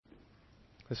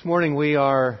This morning we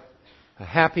are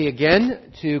happy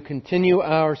again to continue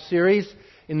our series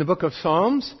in the book of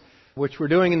Psalms, which we're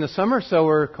doing in the summer, so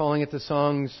we're calling it the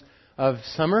Songs of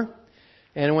Summer.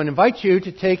 And I want to invite you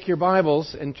to take your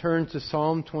Bibles and turn to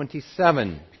Psalm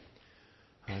 27.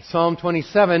 Psalm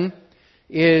 27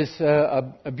 is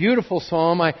a beautiful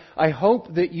psalm. I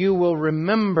hope that you will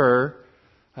remember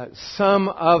some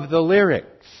of the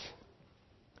lyrics.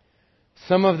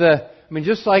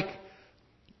 Just like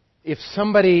if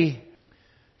somebody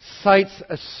cites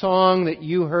a song that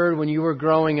you heard when you were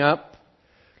growing up,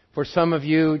 for some of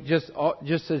you, just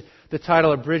the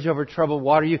title of Bridge Over Troubled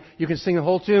Water, you can sing the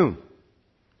whole tune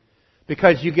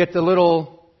because you get the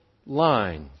little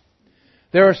line.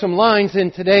 There are some lines in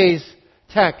today's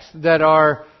text that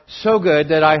are so good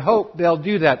that I hope they'll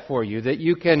do that for you, that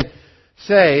you can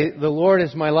say, "The Lord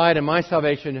is my light and my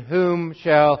salvation, whom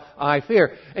shall I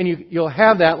fear?" And you'll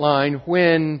have that line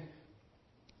when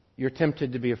you're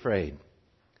tempted to be afraid.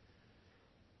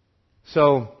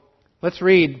 So, let's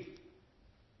read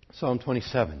Psalm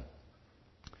 27.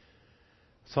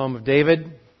 Psalm of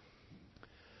David.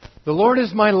 The Lord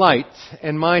is my light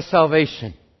and my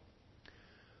salvation.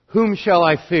 Whom shall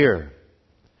I fear?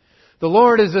 The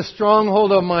Lord is the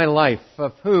stronghold of my life.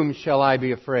 Of whom shall I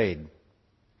be afraid?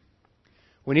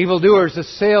 When evildoers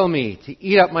assail me to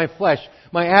eat up my flesh,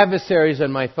 my adversaries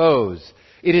and my foes,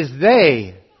 it is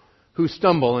they who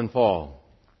stumble and fall.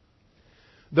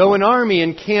 Though an army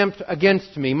encamped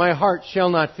against me, my heart shall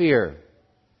not fear.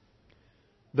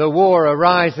 Though war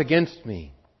arise against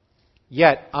me,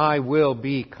 yet I will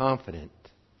be confident.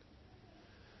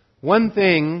 One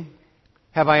thing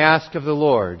have I asked of the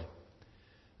Lord,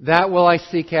 that will I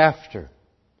seek after,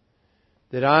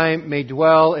 that I may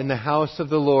dwell in the house of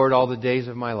the Lord all the days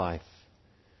of my life,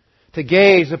 to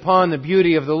gaze upon the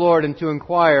beauty of the Lord and to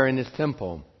inquire in His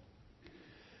temple.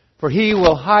 For He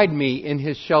will hide me in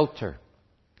His shelter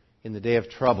in the day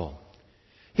of trouble.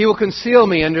 He will conceal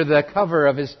me under the cover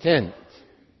of His tent.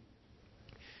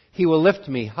 He will lift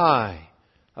me high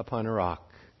upon a rock.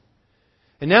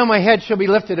 And now my head shall be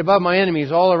lifted above my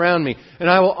enemies all around me, and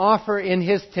I will offer in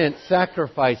His tent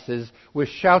sacrifices with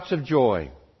shouts of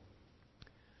joy.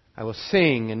 I will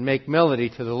sing and make melody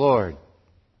to the Lord.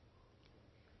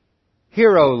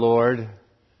 Hear, O Lord,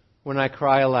 when I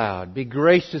cry aloud. Be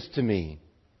gracious to me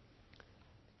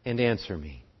and answer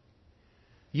me.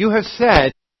 You have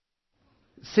said,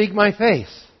 seek my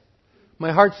face.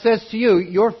 My heart says to you,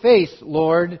 your face,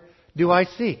 Lord, do I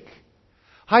seek.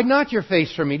 Hide not your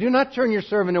face from me. Do not turn your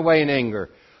servant away in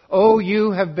anger. Oh,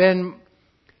 you have been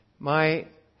my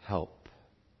help.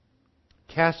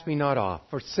 Cast me not off.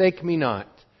 Forsake me not,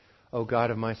 O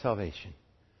God of my salvation.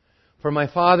 For my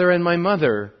father and my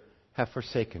mother have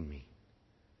forsaken me,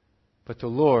 but the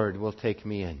Lord will take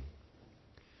me in.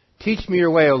 Teach me your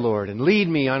way, O Lord, and lead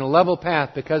me on a level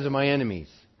path because of my enemies.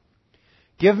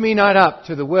 Give me not up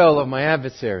to the will of my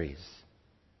adversaries.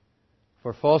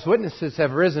 For false witnesses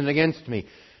have risen against me,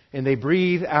 and they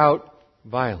breathe out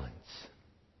violence.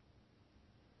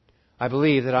 I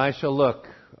believe that I shall look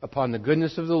upon the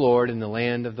goodness of the Lord in the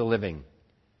land of the living.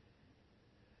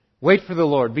 Wait for the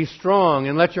Lord. Be strong,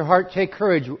 and let your heart take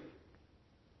courage.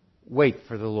 Wait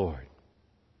for the Lord.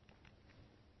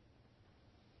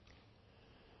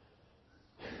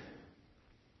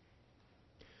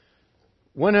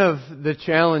 One of the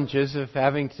challenges of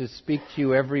having to speak to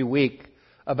you every week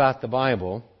about the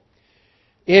Bible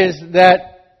is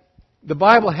that the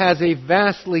Bible has a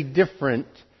vastly different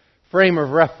frame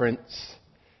of reference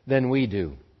than we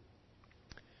do.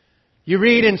 You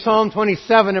read in Psalm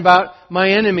 27 about my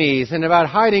enemies and about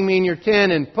hiding me in your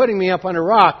tent and putting me up on a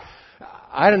rock.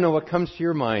 I don't know what comes to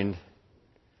your mind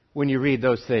when you read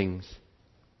those things.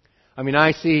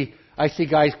 I see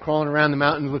guys crawling around the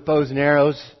mountains with bows and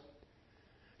arrows.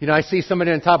 I see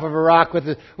somebody on top of a rock with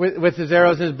his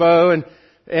arrows and his bow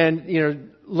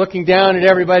and looking down at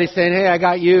everybody saying, "Hey, I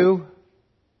got you."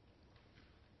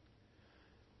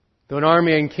 Though an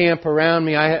army encamp around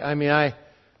me, I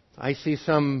see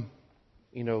some,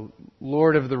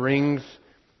 Lord of the Rings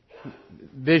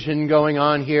vision going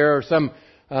on here, or some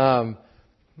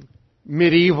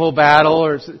medieval battle,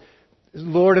 or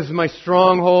Lord is my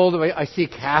stronghold. I see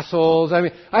castles.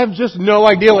 I have just no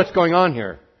idea what's going on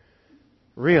here.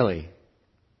 Really.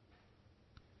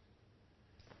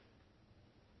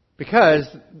 Because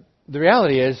the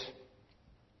reality is,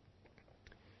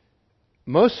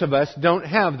 most of us don't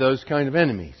have those kind of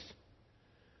enemies.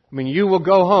 You will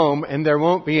go home and there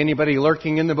won't be anybody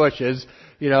lurking in the bushes,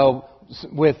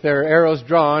 with their arrows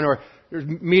drawn, or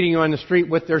meeting you on the street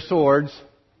with their swords.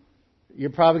 You're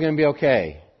probably going to be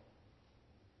okay.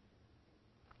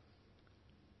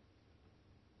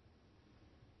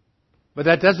 But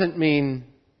that doesn't mean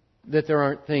that there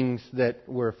aren't things that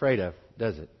we're afraid of,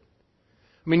 does it?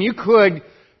 I mean, you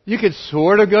could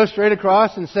sort of go straight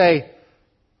across and say,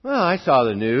 well, I saw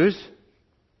the news.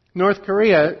 North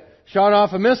Korea shot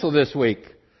off a missile this week.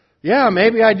 Yeah,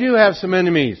 maybe I do have some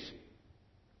enemies.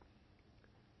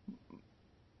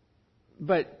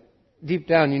 But deep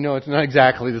down, you know it's not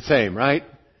exactly the same, right?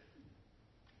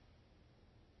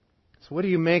 So what do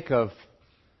you make of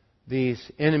these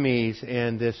enemies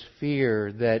and this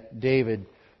fear that David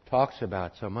talks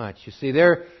about so much? You see,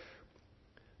 there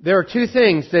are two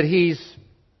things that he's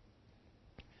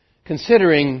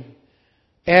considering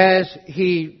as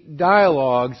he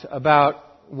dialogues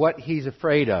about what he's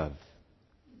afraid of.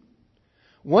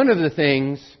 One of the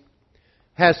things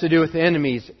has to do with the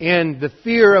enemies and the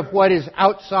fear of what is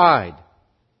outside.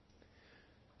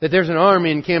 That there's an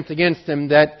army encamped against him,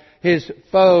 that his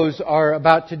foes are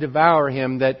about to devour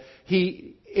him, that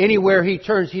anywhere he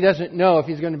turns, he doesn't know if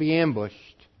he's going to be ambushed.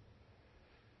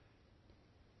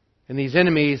 And these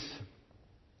enemies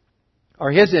are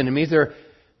his enemies. They're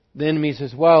the enemies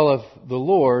as well of the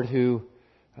Lord,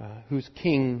 whose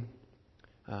king,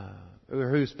 or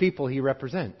whose people he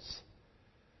represents.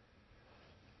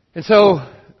 And so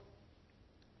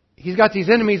he's got these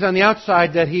enemies on the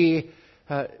outside that he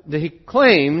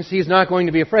claims he's not going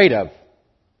to be afraid of.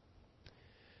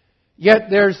 Yet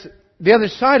there's the other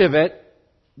side of it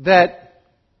that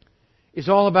is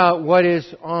all about what is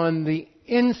on the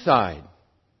inside.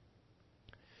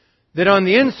 That on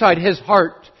the inside, his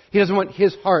heart, he doesn't want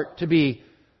his heart to be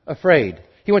afraid.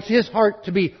 He wants his heart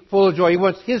to be full of joy. He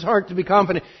wants his heart to be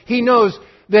confident. He knows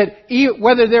that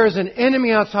whether there is an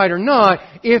enemy outside or not,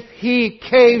 if he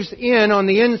caves in on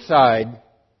the inside,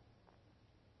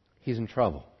 he's in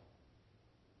trouble.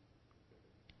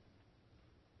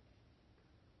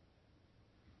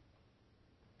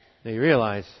 Now you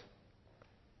realize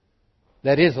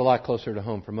that is a lot closer to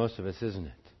home for most of us, isn't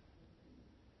it?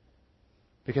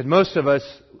 Because most of us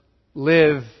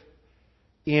live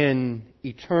in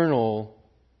eternal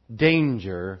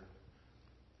danger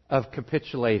of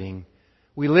capitulating.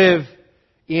 We live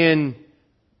in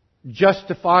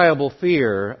justifiable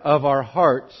fear of our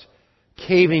hearts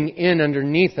caving in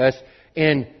underneath us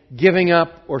and giving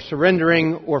up or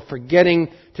surrendering or forgetting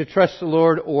to trust the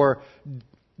Lord or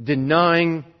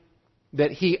denying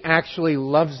that He actually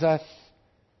loves us.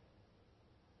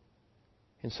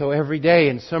 And so every day,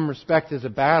 in some respect, is a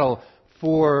battle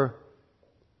for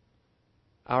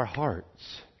our hearts.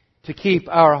 To keep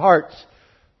our hearts,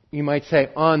 you might say,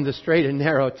 on the straight and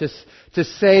narrow. To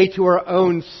say to our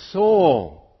own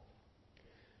soul,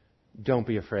 don't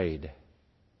be afraid.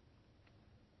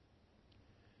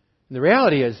 And the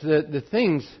reality is that the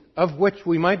things of which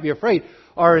we might be afraid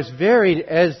are as varied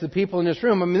as the people in this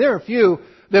room. I mean, there are a few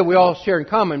that we all share in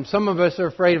common. Some of us are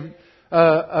afraid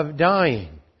of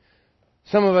dying.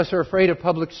 Some of us are afraid of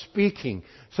public speaking.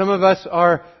 Some of us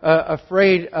are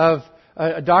afraid of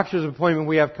a doctor's appointment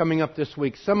we have coming up this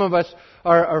week. Some of us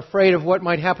are afraid of what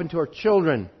might happen to our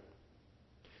children.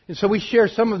 And so we share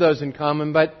some of those in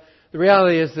common, but the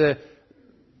reality is the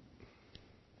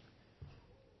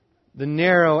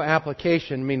narrow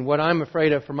application. I mean, what I'm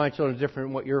afraid of for my children is different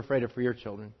than what you're afraid of for your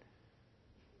children.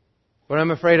 What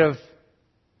I'm afraid of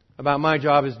about my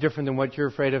job is different than what you're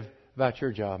afraid of about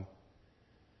your job.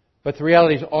 But the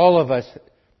reality is all of us,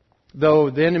 though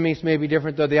the enemies may be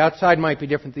different, though the outside might be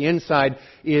different, the inside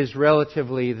is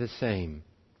relatively the same.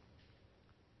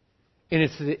 And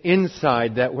it's the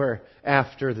inside that we're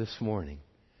after this morning.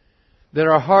 That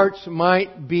our hearts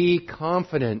might be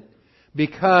confident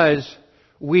because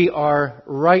we are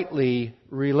rightly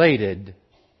related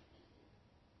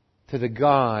to the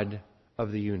God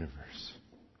of the universe.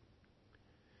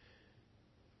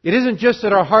 It isn't just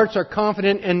that our hearts are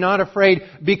confident and not afraid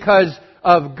because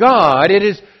of God. It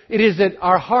is that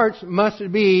our hearts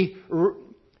must be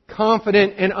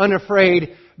confident and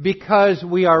unafraid because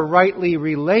we are rightly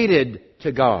related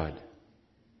to God.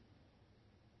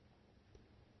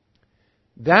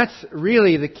 That's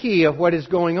really the key of what is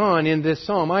going on in this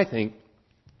psalm, I think.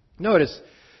 Notice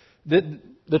that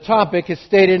the topic is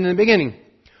stated in the beginning.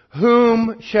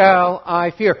 Whom shall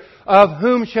I fear? Of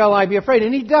whom shall I be afraid?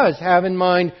 And he does have in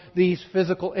mind these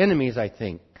physical enemies, I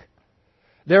think.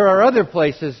 There are other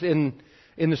places in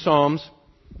the Psalms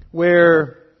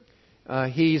where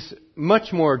he's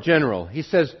much more general. He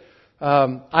says,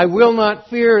 I will not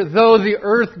fear though the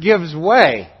earth gives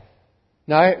way.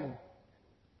 Now,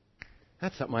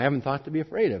 that's something I haven't thought to be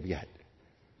afraid of yet.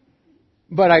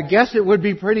 But I guess it would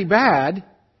be pretty bad.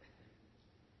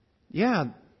 Yeah,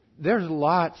 there's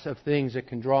lots of things that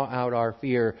can draw out our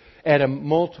fear at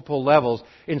multiple levels.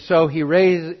 And so he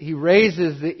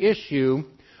raises the issue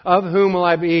of whom will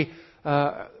I be,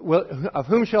 of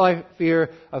whom shall I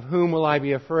fear, of whom will I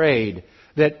be afraid?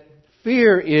 That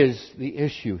fear is the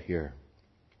issue here.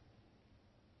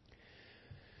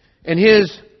 And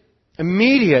his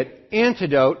immediate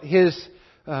antidote, his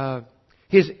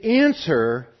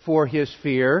answer for his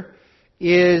fear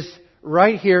is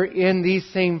right here in these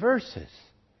same verses.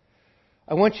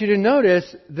 I want you to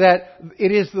notice that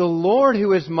it is the Lord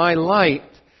who is my light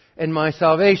and my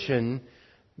salvation.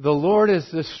 The Lord is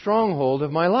the stronghold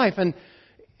of my life.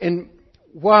 And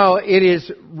while it is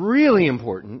really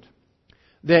important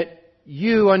that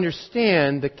you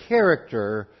understand the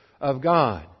character of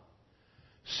God,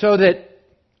 so that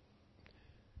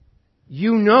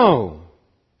you know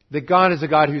that God is a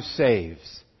God who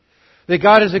saves, that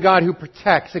God is a God who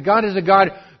protects, that God is a God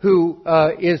who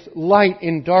is light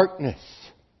in darkness.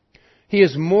 He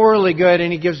is morally good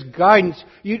and He gives guidance.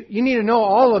 You need to know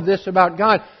all of this about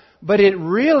God. But it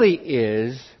really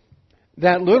is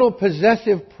that little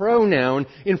possessive pronoun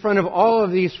in front of all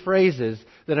of these phrases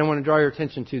that I want to draw your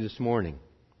attention to this morning.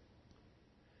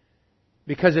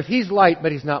 Because if He's light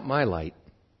but He's not my light,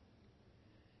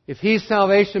 if He's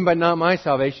salvation but not my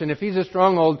salvation, if He's a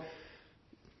stronghold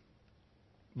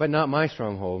but not my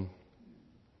stronghold,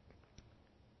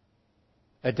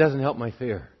 that doesn't help my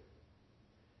fear.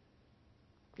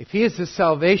 If He is the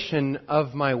salvation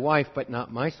of my wife but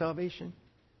not my salvation,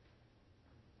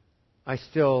 I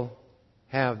still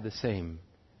have the same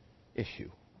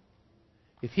issue.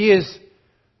 If He is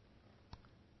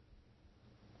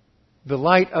the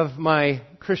light of my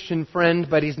Christian friend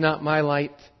but He's not my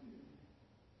light,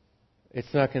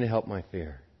 it's not going to help my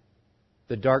fear.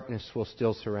 The darkness will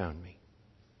still surround me.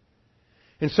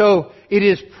 And so it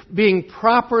is being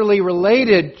properly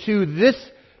related to this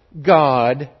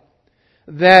God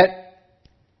that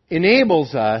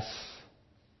enables us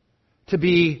to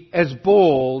be as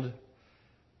bold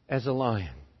as a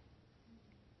lion.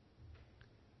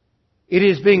 It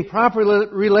is being properly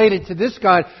related to this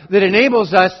God that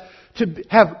enables us to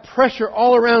have pressure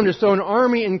all around us. So an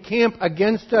army encamp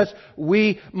against us,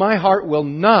 my heart will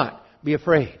not be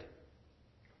afraid.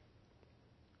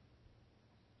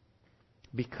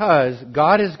 Because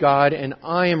God is God and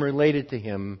I am related to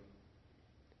Him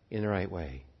in the right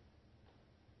way.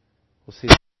 We'll see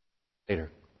that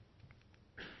later.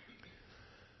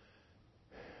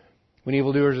 When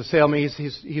evildoers assail me,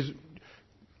 he's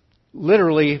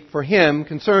literally, for him,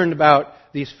 concerned about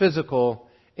these physical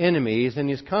enemies, and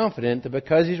he's confident that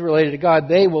because he's related to God,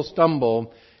 they will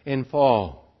stumble and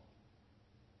fall.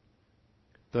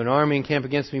 Though an army encamp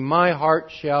against me, my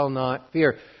heart shall not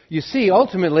fear. You see,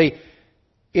 ultimately,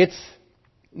 it's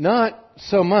not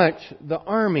so much the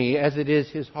army as it is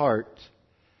his heart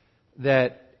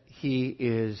that he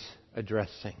is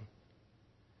addressing.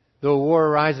 Though war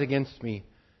arise against me,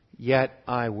 yet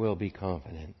I will be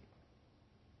confident.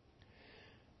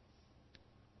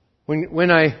 When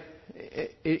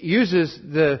it uses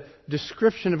the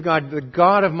description of God, the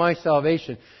God of my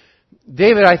salvation,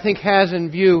 David, I think, has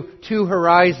in view two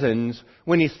horizons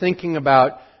when he's thinking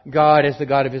about God as the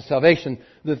God of his salvation.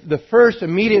 The first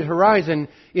immediate horizon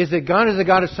is that God is the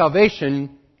God of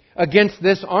salvation against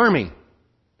this army,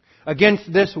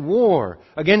 against this war,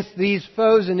 against these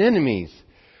foes and enemies,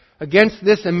 against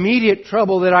this immediate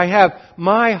trouble that I have.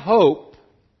 My hope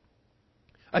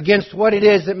against what it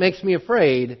is that makes me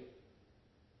afraid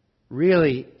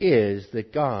really is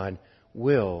that God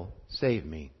will save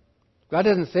me. If God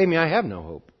doesn't save me, I have no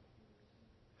hope.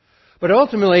 But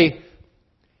ultimately,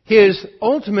 his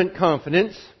ultimate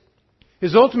confidence,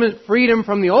 his ultimate freedom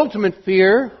from the ultimate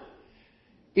fear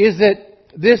is that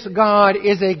this God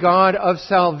is a God of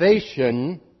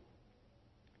salvation,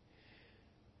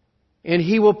 and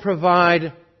He will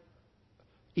provide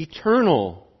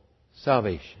eternal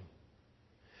salvation.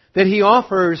 That He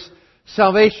offers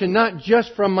salvation not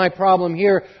just from my problem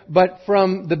here, but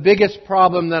from the biggest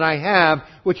problem that I have,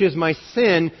 which is my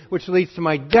sin, which leads to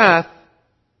my death,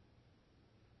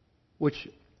 which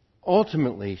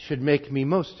ultimately should make me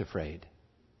most afraid.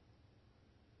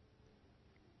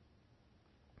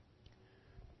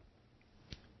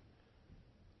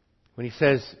 When he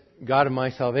says, God of my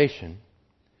salvation,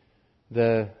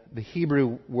 the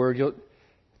Hebrew word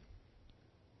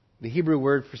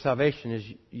for salvation is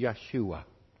Yeshua,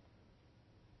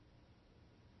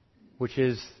 which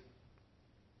is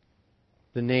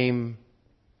the name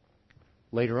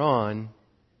later on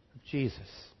of Jesus.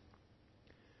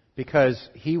 Because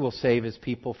He will save His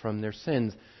people from their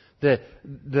sins.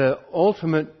 The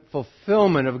ultimate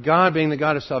fulfillment of God being the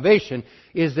God of salvation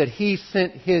is that He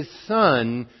sent His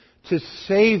Son to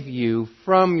save you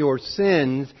from your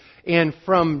sins and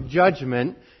from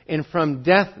judgment and from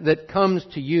death that comes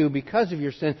to you because of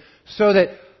your sin, so that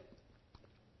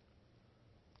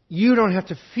you don't have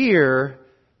to fear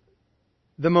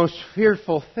the most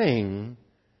fearful thing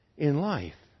in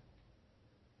life,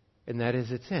 and that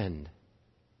is its end.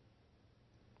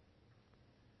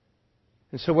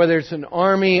 And so whether it's an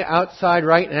army outside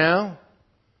right now,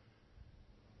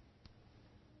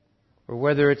 or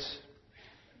whether it's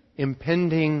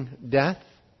impending death,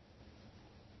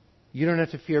 you don't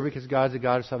have to fear because God's a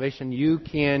God of salvation. You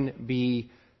can be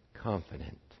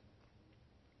confident.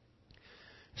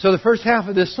 So the first half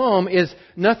of this psalm is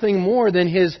nothing more than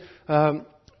his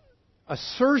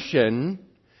assertion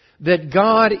that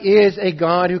God is a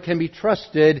God who can be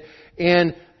trusted,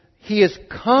 and he is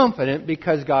confident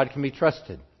because God can be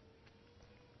trusted.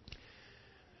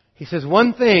 He says,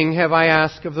 "One thing have I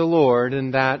asked of the Lord,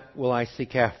 and that will I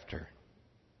seek after."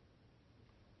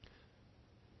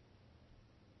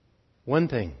 One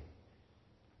thing.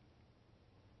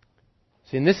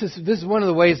 See, and this is one of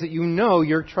the ways that you know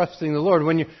you're trusting the Lord.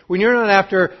 When you're not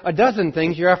after a dozen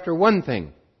things, you're after one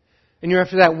thing. And you're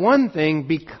after that one thing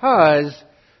because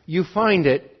you find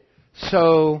it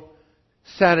so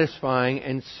satisfying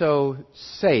and so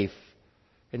safe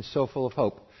and so full of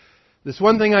hope. This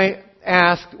one thing I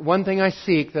ask, one thing I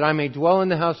seek, that I may dwell in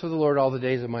the house of the Lord all the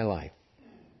days of my life.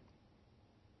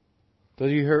 Those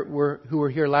of you who were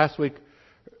here last week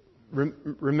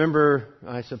remember,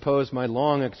 I suppose, my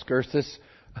long excursus,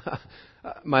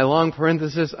 my long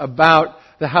parenthesis about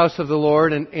the house of the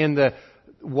Lord and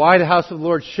why the house of the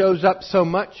Lord shows up so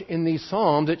much in these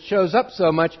Psalms. It shows up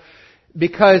so much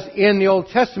because in the Old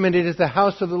Testament it is the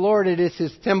house of the Lord, it is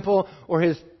His temple or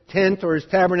His tent or His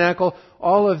tabernacle,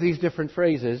 all of these different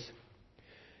phrases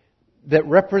that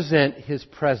represent His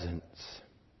presence.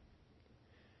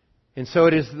 And so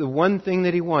it is the one thing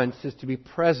that he wants is to be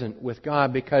present with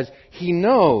God, because he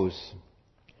knows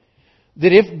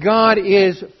that if God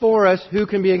is for us, who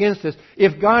can be against us?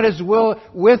 If God is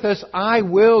with us, I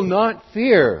will not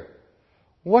fear.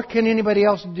 What can anybody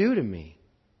else do to me?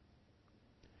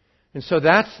 And so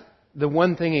that's the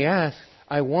one thing he asks.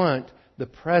 I want the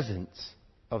presence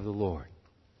of the Lord.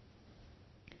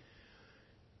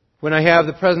 When I have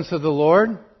the presence of the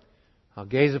Lord, I'll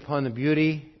gaze upon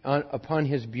upon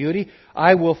His beauty.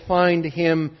 I will find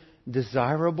Him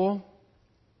desirable,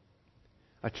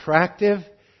 attractive.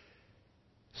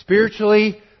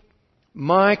 Spiritually,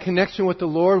 my connection with the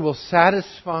Lord will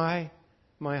satisfy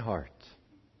my heart.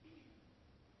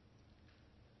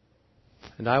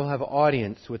 And I will have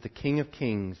audience with the King of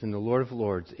Kings and the Lord of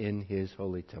Lords in His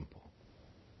holy temple.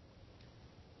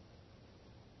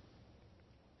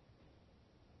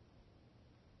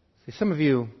 See, some of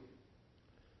you,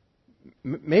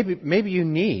 maybe you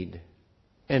need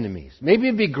enemies. Maybe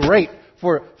it'd be great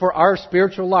for our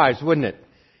spiritual lives, wouldn't it?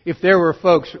 If there were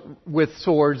folks with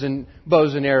swords and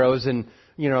bows and arrows and,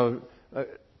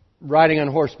 riding on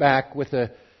horseback with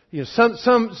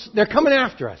some they're coming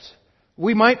after us.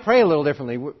 We might pray a little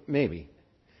differently, maybe.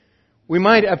 We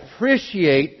might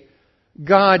appreciate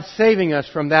God saving us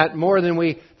from that more than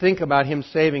we think about Him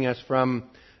saving us from,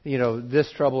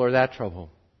 this trouble or that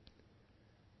trouble.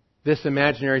 This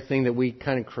imaginary thing that we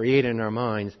kind of create in our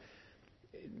minds.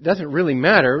 It doesn't really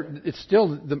matter. It's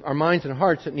still our minds and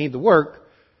hearts that need the work.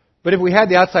 But if we had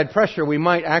the outside pressure, we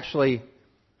might actually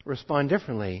respond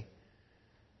differently.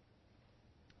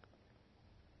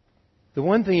 The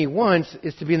one thing he wants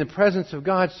is to be in the presence of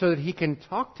God so that he can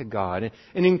talk to God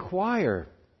and inquire.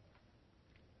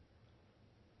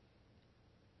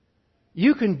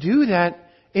 You can do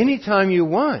that anytime you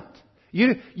want.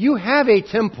 You have a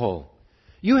temple.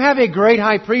 You have a great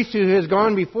high priest who has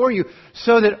gone before you,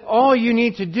 so that all you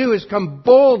need to do is come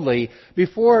boldly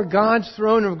before God's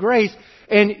throne of grace,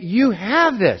 and you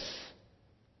have this.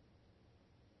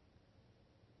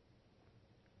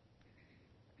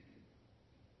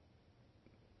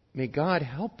 May God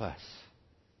help us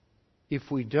if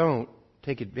we don't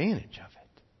take advantage of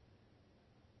it.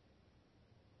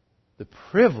 The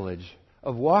privilege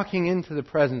of walking into the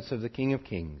presence of the King of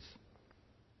Kings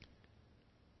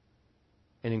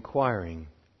and inquiring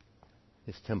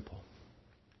His temple.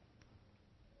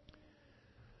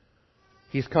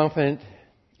 He's confident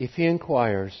if he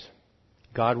inquires,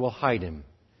 God will hide him.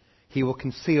 He will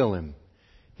conceal him.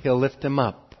 He'll lift him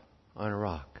up on a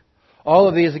rock. All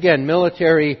of these, again,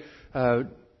 military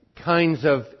kinds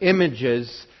of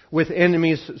images with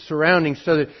enemies surrounding,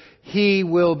 so that he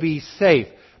will be safe.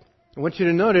 I want you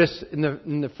to notice in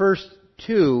the first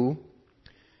two,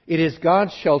 It is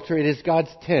God's shelter. It is God's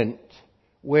tent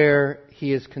where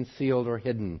He is concealed or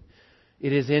hidden.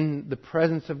 It is in the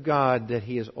presence of God that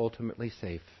He is ultimately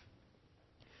safe.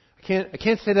 I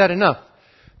can't say that enough.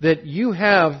 That you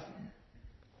have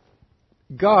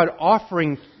God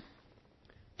offering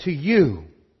to you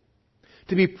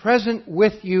to be present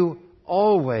with you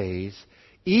always,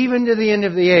 even to the end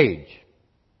of the age.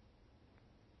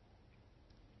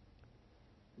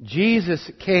 Jesus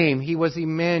came. He was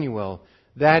Emmanuel.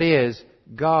 That is,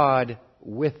 God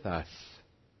with us.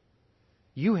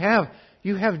 You have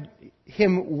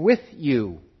Him with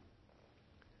you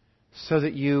so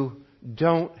that you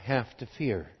don't have to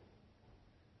fear.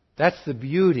 That's the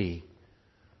beauty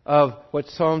of what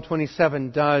Psalm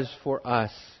 27 does for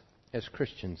us as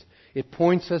Christians. It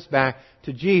points us back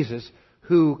to Jesus,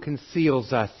 who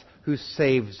conceals us, who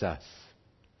saves us.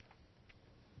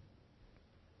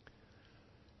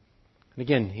 And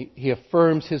again, he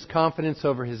affirms His confidence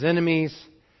over His enemies,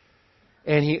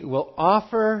 and He will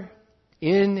offer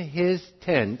in His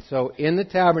tent, so in the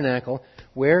tabernacle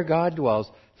where God dwells,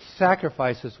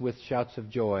 sacrifices with shouts of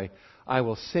joy. I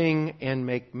will sing and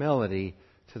make melody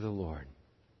to the Lord.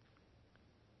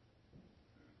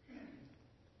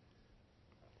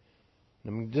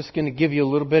 I'm just going to give you a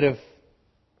little bit of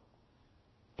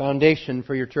foundation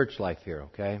for your church life here,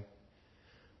 okay?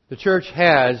 The church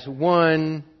has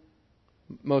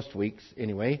most weeks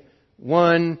anyway,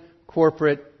 one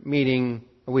corporate meeting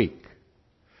a week.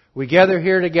 We gather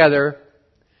here together,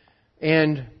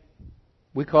 and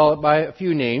we call it by a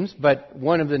few names, but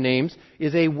one of the names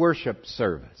is a worship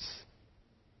service.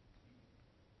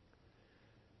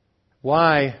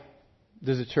 Why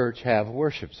does a church have a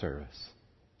worship service?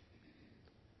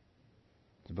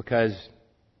 Is it because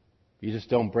you just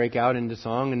don't break out into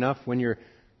song enough when you're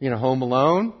home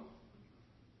alone?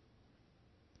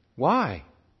 Why?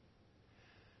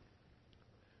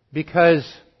 Because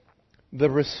the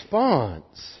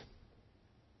response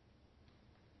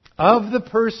of the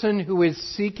person who is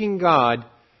seeking God,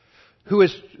 who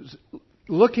is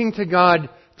looking to God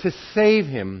to save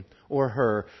him or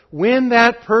her, when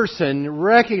that person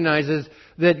recognizes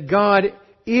that God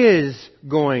is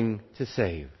going to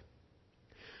save,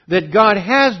 that God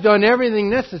has done everything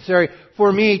necessary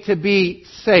for me to be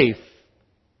safe,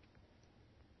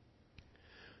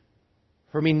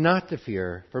 for me not to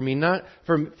fear, for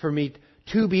me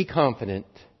to be confident.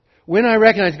 When I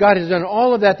recognize God has done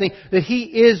all of that thing, that He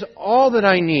is all that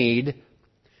I need,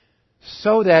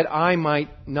 so that I might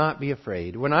not be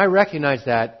afraid. When I recognize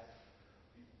that,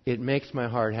 it makes my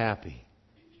heart happy.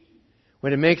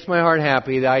 When it makes my heart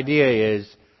happy, the idea is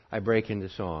I break into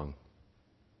song.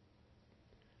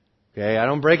 Okay, I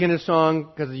don't break into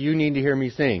song because you need to hear me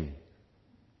sing.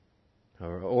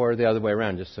 Or the other way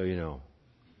around, just so you know.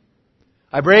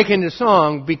 I break into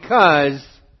song because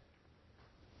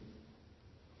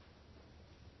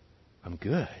I'm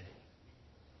good.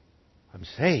 I'm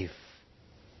safe.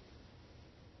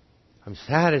 I'm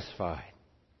satisfied.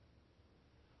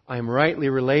 I am rightly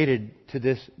related to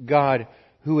this God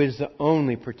who is the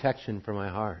only protection for my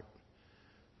heart.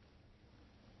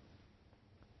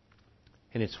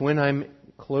 And it's when I'm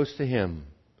close to Him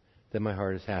that my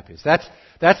heart is happiest. That's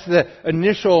the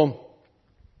initial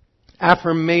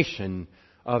affirmation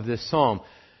of this psalm.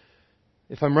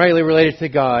 If I'm rightly related to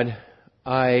God,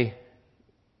 I'm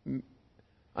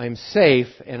safe,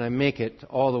 and I make it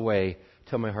all the way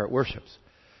till my heart worships.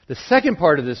 The second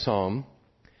part of this psalm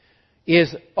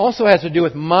also has to do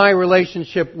with my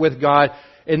relationship with God,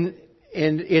 and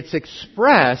it's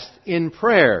expressed in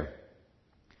prayer.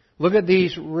 Look at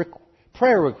these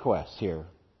prayer requests here.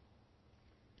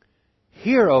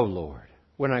 Hear, O Lord,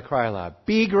 when I cry aloud.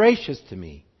 Be gracious to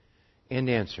me and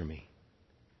answer me.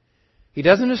 He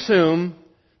doesn't assume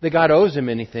that God owes him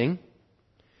anything.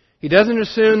 He doesn't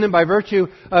assume that by virtue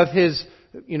of his,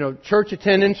 church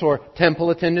attendance or temple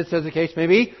attendance, as the case may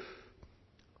be,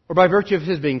 or by virtue of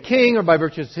his being king, or by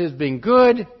virtue of his being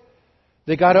good,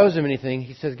 that God owes him anything.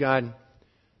 He says, God,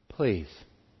 please,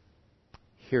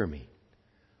 hear me.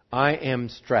 I am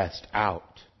stressed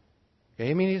out. Okay?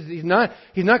 I mean, he's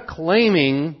not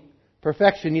claiming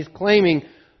perfection. He's claiming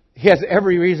he has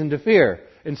every reason to fear.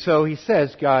 And so he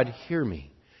says, God, hear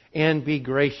me and be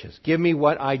gracious. Give me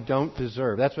what I don't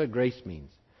deserve. That's what grace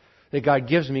means. That God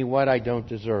gives me what I don't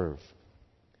deserve.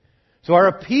 So our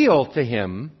appeal to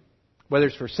Him, whether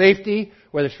it's for safety,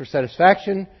 whether it's for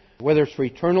satisfaction, whether it's for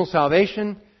eternal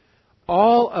salvation,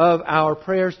 all of our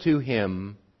prayers to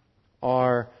Him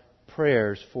are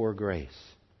prayers for grace.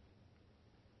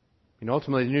 And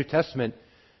ultimately, the New Testament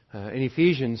in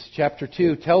Ephesians chapter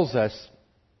 2 tells us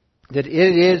that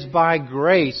it is by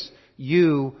grace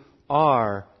you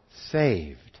are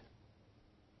saved.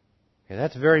 Okay,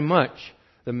 that's very much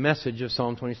the message of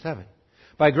Psalm 27.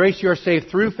 By grace you are saved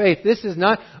through faith. This is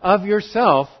not of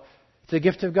yourself. It's a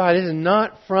gift of God. It is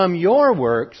not from your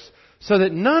works, so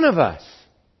that none of us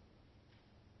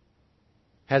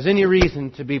has any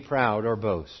reason to be proud or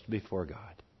boast before God.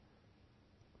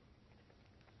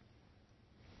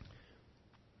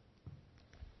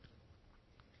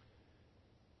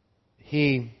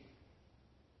 He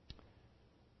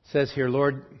says here,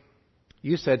 Lord,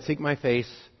 you said, seek my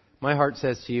face. My heart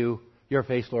says to you, your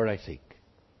face, Lord, I seek.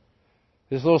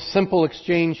 This little simple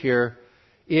exchange here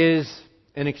is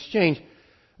an exchange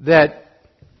that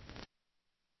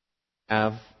I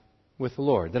have with the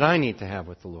Lord, that I need to have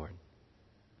with the Lord.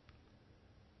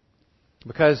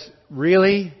 Because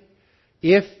really,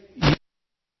 if you're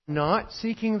not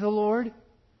seeking the Lord,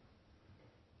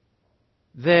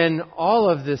 then all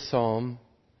of this psalm,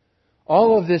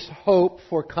 all of this hope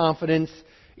for confidence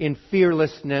in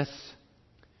fearlessness,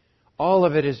 all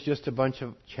of it is just a bunch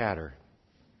of chatter.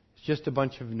 It's just a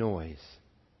bunch of noise.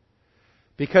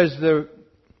 Because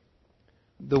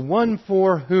the one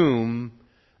for whom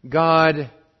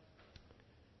God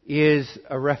is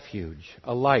a refuge,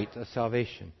 a light, a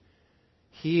salvation,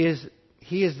 He is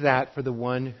that for the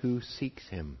one who seeks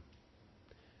Him.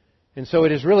 And so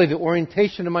it is really the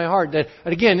orientation of my heart that,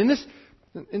 and again,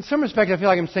 in some respect, I feel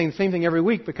like I'm saying the same thing every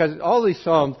week because all these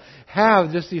psalms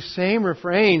have just these same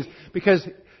refrains because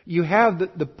you have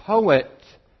the poet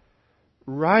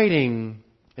writing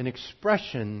an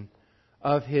expression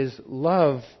of his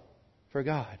love for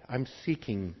God. I'm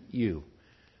seeking you.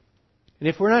 And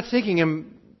if we're not seeking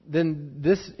Him, then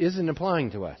this isn't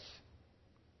applying to us.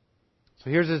 So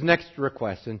here's his next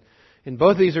request. And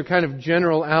both of these are kind of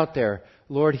general out there.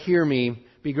 Lord, hear me.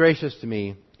 Be gracious to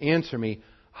me. Answer me.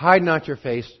 Hide not your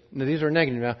face. Now, these are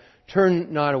negative now.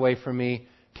 Turn not away from me.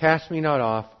 Cast me not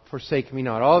off. Forsake me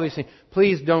not. All these things.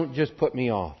 Please don't just put me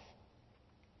off.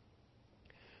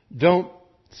 Don't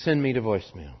send me to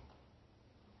voicemail.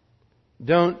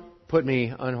 Don't put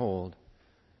me on hold.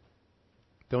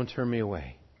 Don't turn me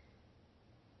away.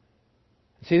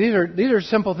 See, these are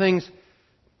simple things.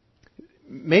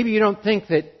 Maybe you don't think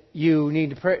that you need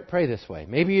to pray this way.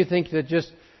 Maybe you think that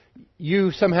just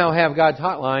you somehow have God's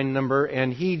hotline number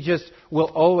and He just will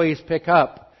always pick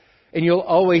up. And you'll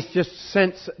always just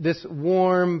sense this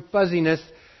warm fuzziness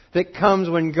that comes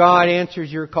when God answers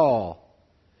your call.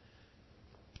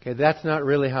 Okay, that's not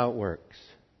really how it works.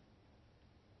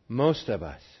 Most of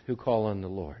us who call on the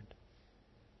Lord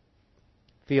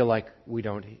feel like we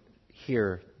don't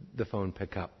hear the phone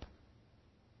pick up.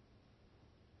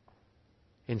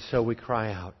 And so we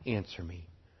cry out, answer me.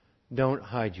 Don't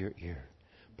hide your ear.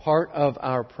 Part of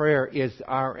our prayer is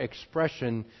our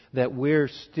expression that we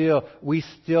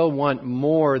still want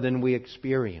more than we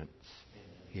experience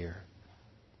here.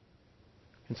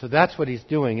 And so that's what He's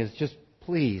doing, is just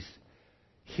please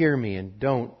hear me and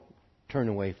don't turn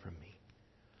away from me.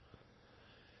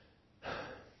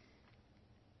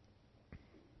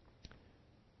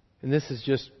 And this is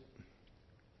just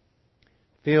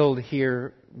filled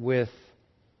here with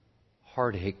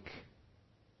heartache.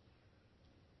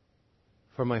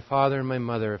 For my father and my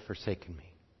mother have forsaken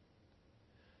me.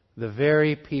 The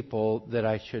very people that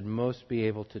I should most be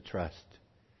able to trust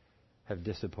have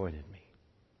disappointed me.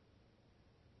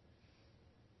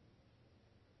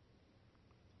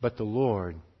 But the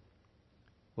Lord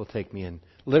will take me in.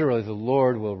 Literally, the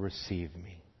Lord will receive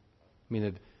me. I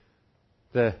mean,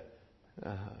 the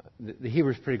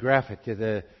Hebrew is pretty graphic.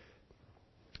 The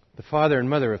father and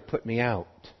mother have put me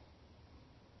out.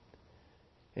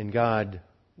 And God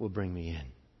will bring me in.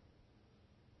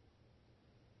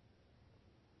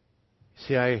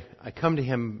 See, I come to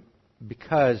Him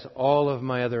because all of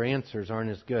my other answers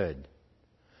aren't as good.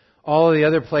 All of the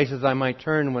other places I might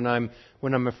turn when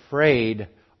I'm afraid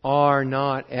are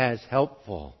not as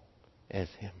helpful as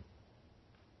Him.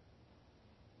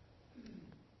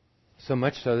 So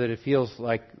much so that it feels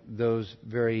like those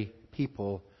very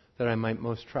people that I might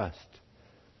most trust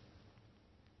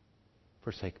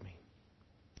forsake me.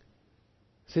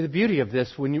 See, the beauty of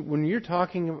this, when you're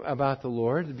talking about the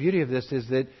Lord, the beauty of this is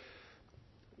that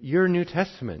your New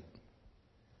Testament,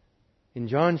 in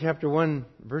John chapter 1,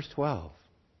 verse 12,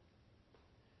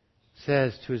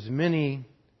 says, to as many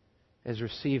as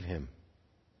receive Him,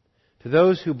 to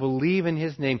those who believe in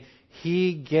His name,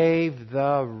 He gave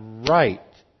the right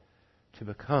to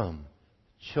become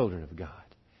children of God.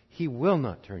 He will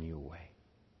not turn you away.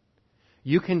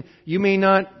 You may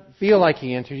not feel like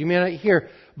He answers, you may not hear,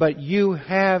 but you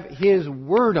have His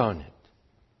word on it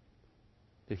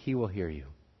that He will hear you.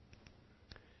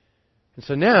 And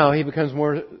so now He becomes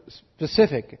more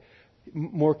specific.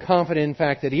 more confident, in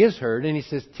fact, that he is heard. And he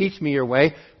says, teach me your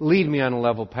way. Lead me on a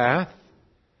level path.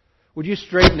 Would you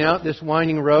straighten out this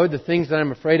winding road, the things that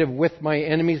I'm afraid of with my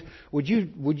enemies? Would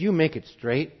you make it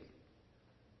straight?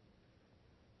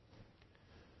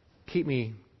 Keep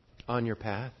me on your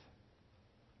path.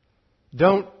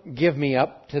 Don't give me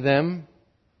up to them.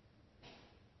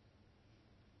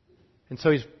 And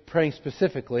so he's praying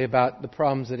specifically about the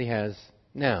problems that he has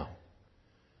now.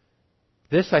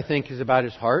 This, I think, is about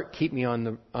his heart. Keep me on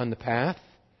the path.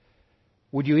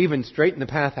 Would you even straighten the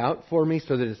path out for me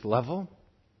so that it's level?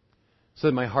 So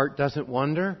that my heart doesn't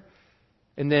wander?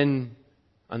 And then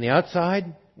on the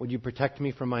outside, would you protect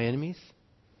me from my enemies?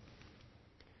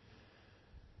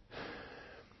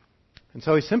 And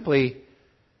so he simply,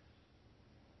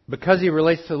 because he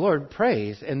relates to the Lord,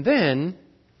 prays. And then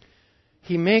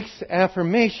he makes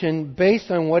affirmation based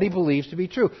on what he believes to be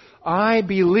true. I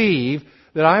believe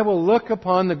that I will look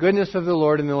upon the goodness of the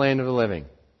Lord in the land of the living.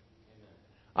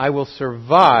 I will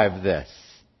survive this.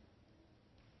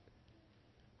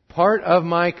 Part of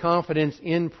my confidence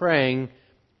in praying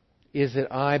is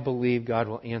that I believe God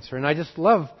will answer. And I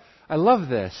love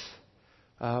this.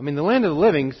 The land of the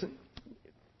living,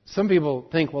 some people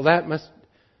think, well, that's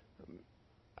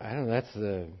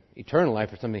the eternal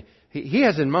life or something. He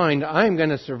has in mind, I'm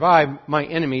going to survive my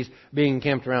enemies being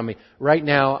encamped around me. Right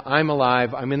now, I'm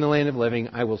alive. I'm in the land of living.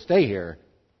 I will stay here.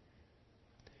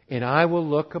 And I will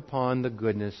look upon the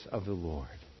goodness of the Lord.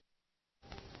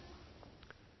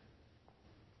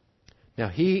 Now,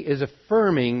 he is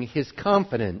affirming his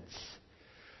confidence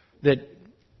that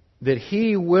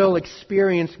he will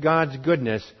experience God's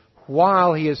goodness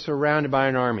while he is surrounded by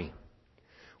an army.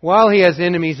 While he has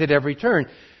enemies at every turn.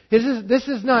 This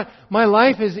is not, my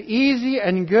life is easy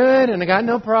and good and I got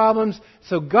no problems,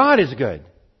 so God is good.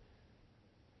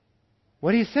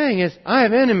 What he's saying is, I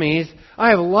have enemies, I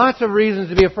have lots of reasons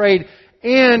to be afraid,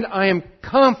 and I am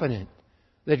confident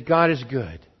that God is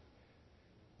good.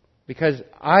 Because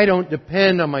I don't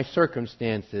depend on my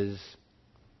circumstances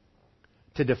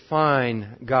to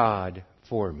define God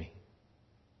for me.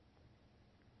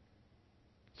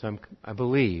 So I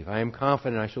believe, I am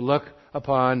confident I shall look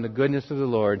upon the goodness of the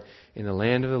Lord in the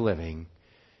land of the living.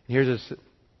 And here's his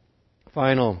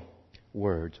final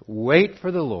words. Wait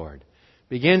for the Lord.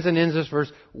 Begins and ends this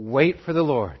verse, wait for the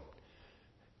Lord.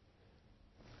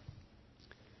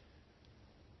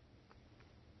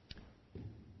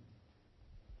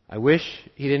 I wish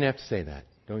he didn't have to say that,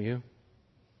 don't you?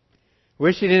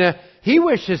 He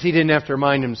wishes he didn't have to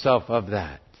remind himself of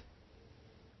that.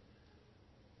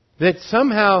 That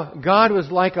somehow God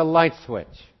was like a light switch,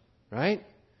 right?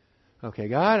 Okay,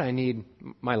 God, I need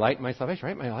my light, my salvation,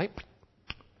 right? My light.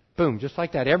 Boom, just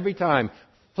like that every time.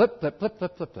 Flip, flip, flip,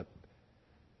 flip, flip, flip.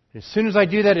 As soon as I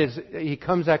do that, he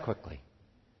comes that quickly.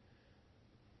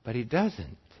 But he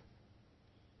doesn't.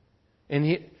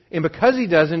 And because he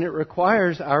doesn't, it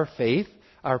requires our faith,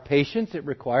 our patience. It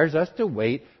requires us to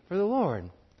wait for the Lord.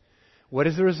 What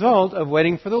is the result of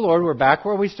waiting for the Lord? We're back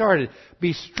where we started.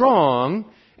 Be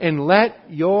strong and let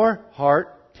your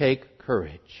heart take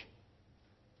courage.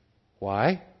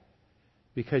 Why?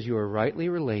 Because you are rightly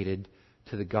related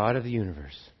to the God of the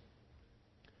universe,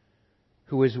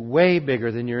 who is way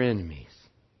bigger than your enemies,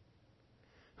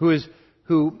 who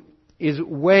is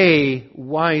way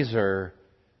wiser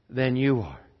than you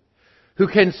are, who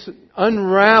can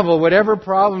unravel whatever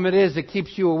problem it is that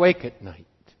keeps you awake at night.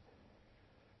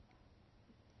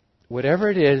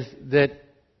 Whatever it is that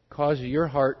causes your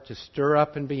heart to stir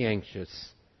up and be anxious,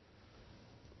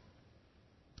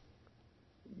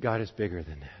 God is bigger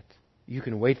than that. You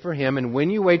can wait for Him, and when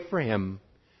you wait for Him,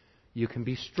 you can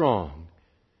be strong,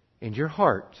 and your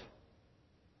heart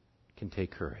can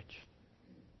take courage.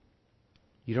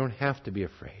 You don't have to be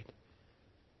afraid.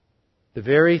 The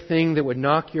very thing that would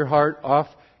knock your heart off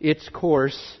its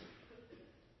course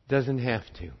doesn't have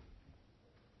to.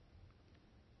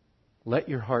 Let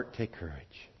your heart take courage.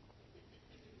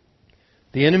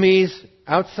 The enemies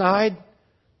outside,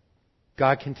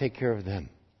 God can take care of them.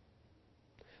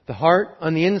 The heart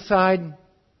on the inside,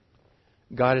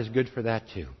 God is good for that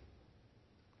too.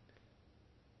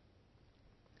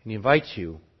 And He invites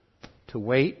you to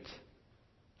wait,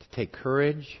 to take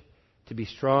courage, to be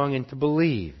strong, and to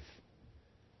believe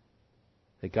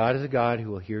that God is a God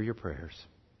who will hear your prayers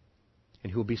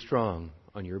and who will be strong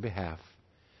on your behalf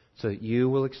so that you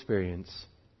will experience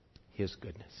His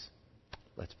goodness.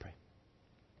 Let's pray.